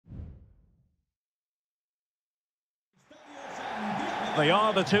They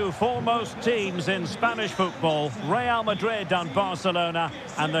are the two foremost teams in Spanish football, Real Madrid and Barcelona,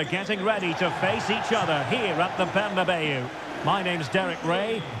 and they're getting ready to face each other here at the Bernabeu. My name's Derek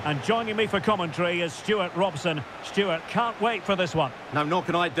Ray, and joining me for commentary is Stuart Robson. Stuart, can't wait for this one. No, nor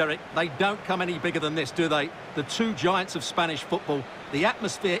can I, Derek. They don't come any bigger than this, do they? The two giants of Spanish football. The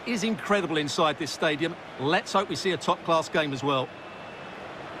atmosphere is incredible inside this stadium. Let's hope we see a top-class game as well.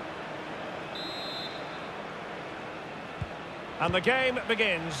 And the game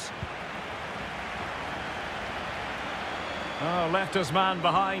begins. Oh, left his man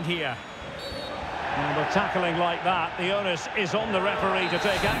behind here. And with tackling like that, the onus is on the referee to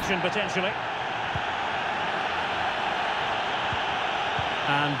take action, potentially.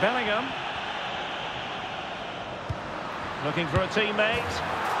 And Bellingham. Looking for a teammate.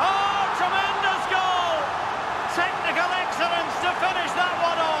 Oh, tremendous goal! Technical excellence to finish that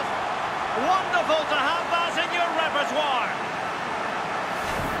one off. Wonderful to have that in your repertoire.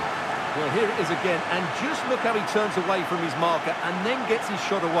 Well, here it is again, and just look how he turns away from his marker and then gets his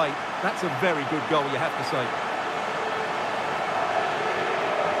shot away. That's a very good goal, you have to say.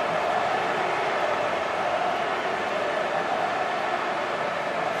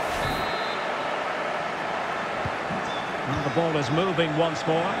 And the ball is moving once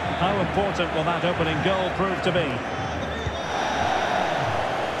more. How important will that opening goal prove to be?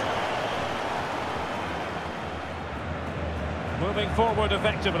 Moving forward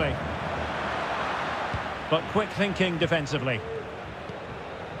effectively. But quick thinking defensively.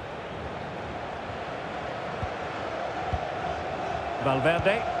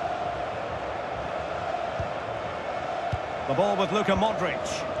 Valverde. The ball with Luka Modric.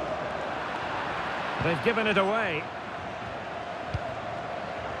 They've given it away.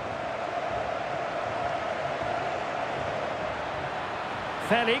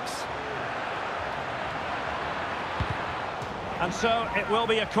 Felix. And so it will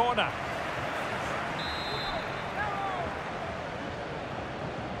be a corner.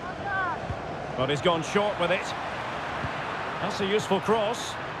 But he's gone short with it. That's a useful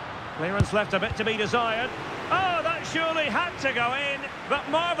cross. Clearance left a bit to be desired. Oh, that surely had to go in, but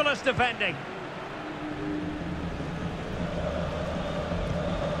marvellous defending.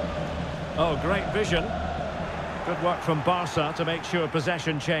 Oh, great vision. Good work from Barca to make sure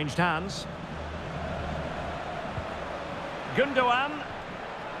possession changed hands. Gundogan.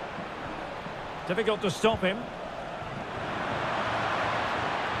 Difficult to stop him.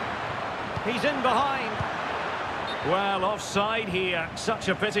 He's in behind. Well, offside here. Such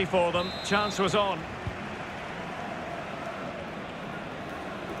a pity for them. Chance was on.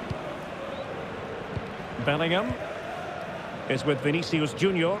 Bellingham is with Vinicius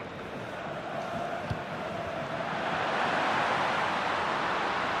Junior.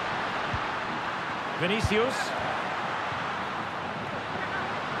 Vinicius.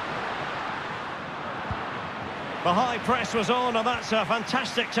 The high press was on, and that's a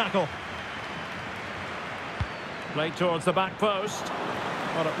fantastic tackle. Played towards the back post.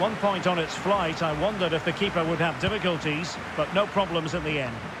 Well, at one point on its flight, I wondered if the keeper would have difficulties, but no problems in the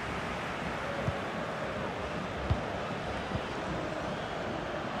end.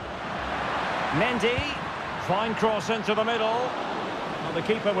 Mendy. Fine cross into the middle. Well, the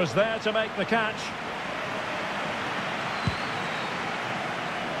keeper was there to make the catch.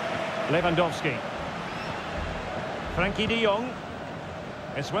 Lewandowski. Frankie de Jong.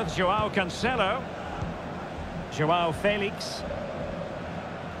 It's with Joao Cancelo. Joao Felix.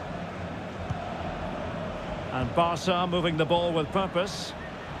 And Barca moving the ball with purpose.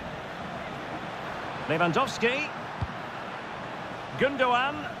 Lewandowski.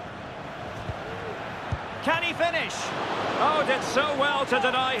 Gundogan. Can he finish? Oh, did so well to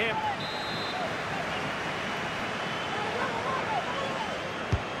deny him.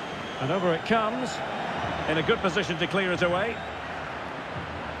 And over it comes. In a good position to clear it away.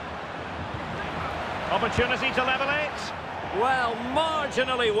 Opportunity to level it. Well,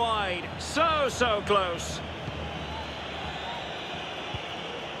 marginally wide. So close.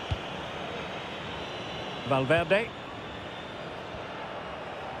 Valverde.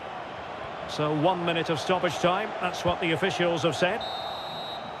 So 1 minute of stoppage time. That's what the officials have said.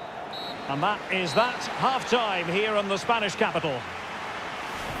 And that is that. Half-time here in the Spanish capital.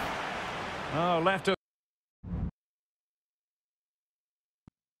 Oh, left of...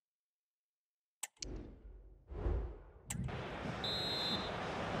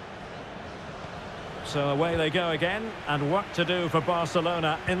 So away they go again, and work to do for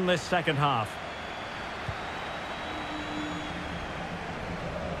Barcelona in this second half.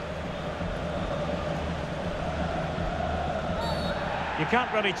 You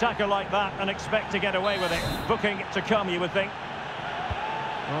can't really tackle like that and expect to get away with it. Booking to come, you would think.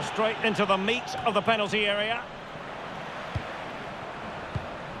 Well, straight into the meat of the penalty area.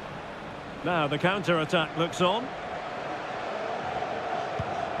 Now the counter-attack looks on.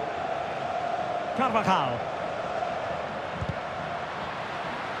 Carvajal.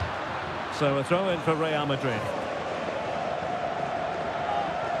 So a throw in for Real Madrid.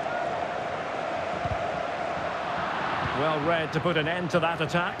 Well read to put an end to that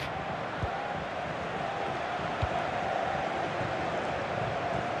attack.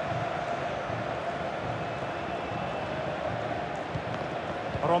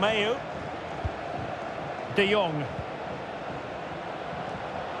 Romeu. De Jong.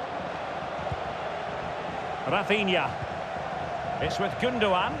 Rafinha. It's with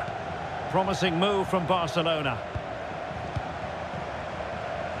Gundogan. Promising move from Barcelona.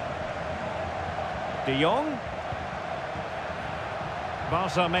 De Jong.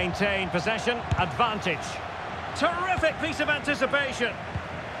 Barca maintain possession, advantage. Terrific piece of anticipation.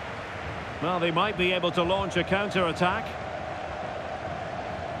 Well, they might be able to launch a counter-attack.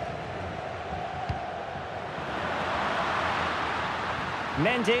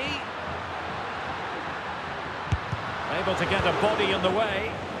 Mendy. Able to get a body in the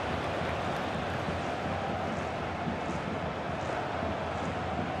way.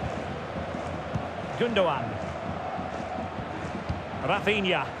 Gundogan.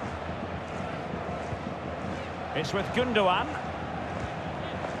 Rafinha. It's with Gundogan.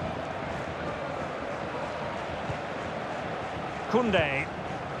 Koundé.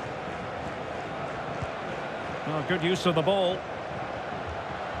 Oh, good use of the ball.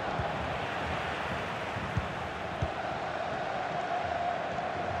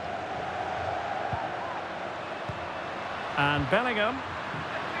 And Bellingham.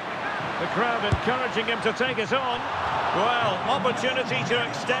 The crowd encouraging him to take it on. Well, opportunity to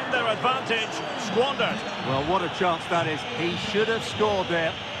extend their advantage. Squandered. Well, what a chance that is. He should have scored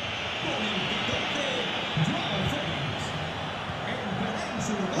there.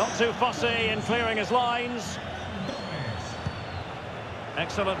 Not too fussy in clearing his lines.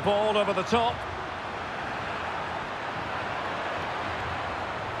 Excellent ball over the top.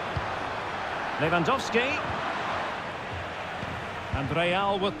 Lewandowski. And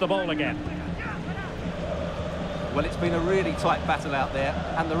Real with the ball again. Well, it's been a really tight battle out there,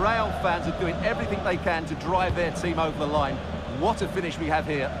 and the Real fans are doing everything they can to drive their team over the line. What a finish we have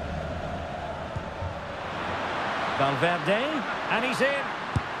here. Valverde, and he's in.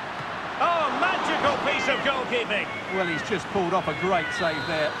 Oh, magical piece of goalkeeping. Well, he's just pulled off a great save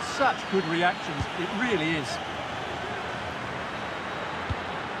there. Such good reactions, it really is.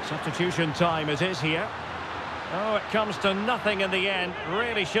 Substitution time it is here. Oh, it comes to nothing in the end.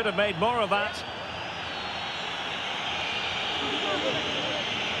 Really should have made more of that.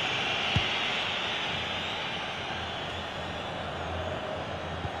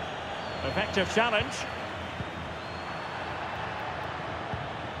 Effective challenge.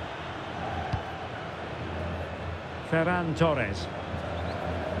 Ferran Torres.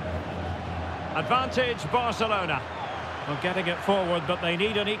 Advantage Barcelona. Well, getting it forward, but they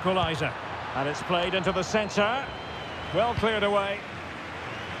need an equaliser. And it's played into the centre. Well cleared away.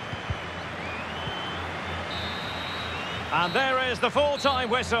 And there is the full-time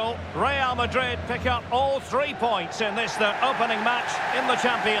whistle. Real Madrid pick up all 3 points in this, their opening match in the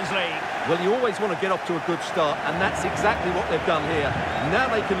Champions League. Well, you always want to get off to a good start, and that's exactly what they've done here. Now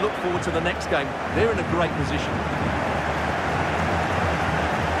they can look forward to the next game. They're in a great position.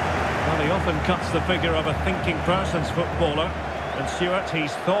 Well, he often cuts the figure of a thinking person's footballer. And Stuart,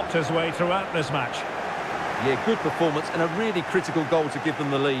 he's thought his way throughout this match. Yeah, good performance and a really critical goal to give them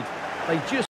the lead. They just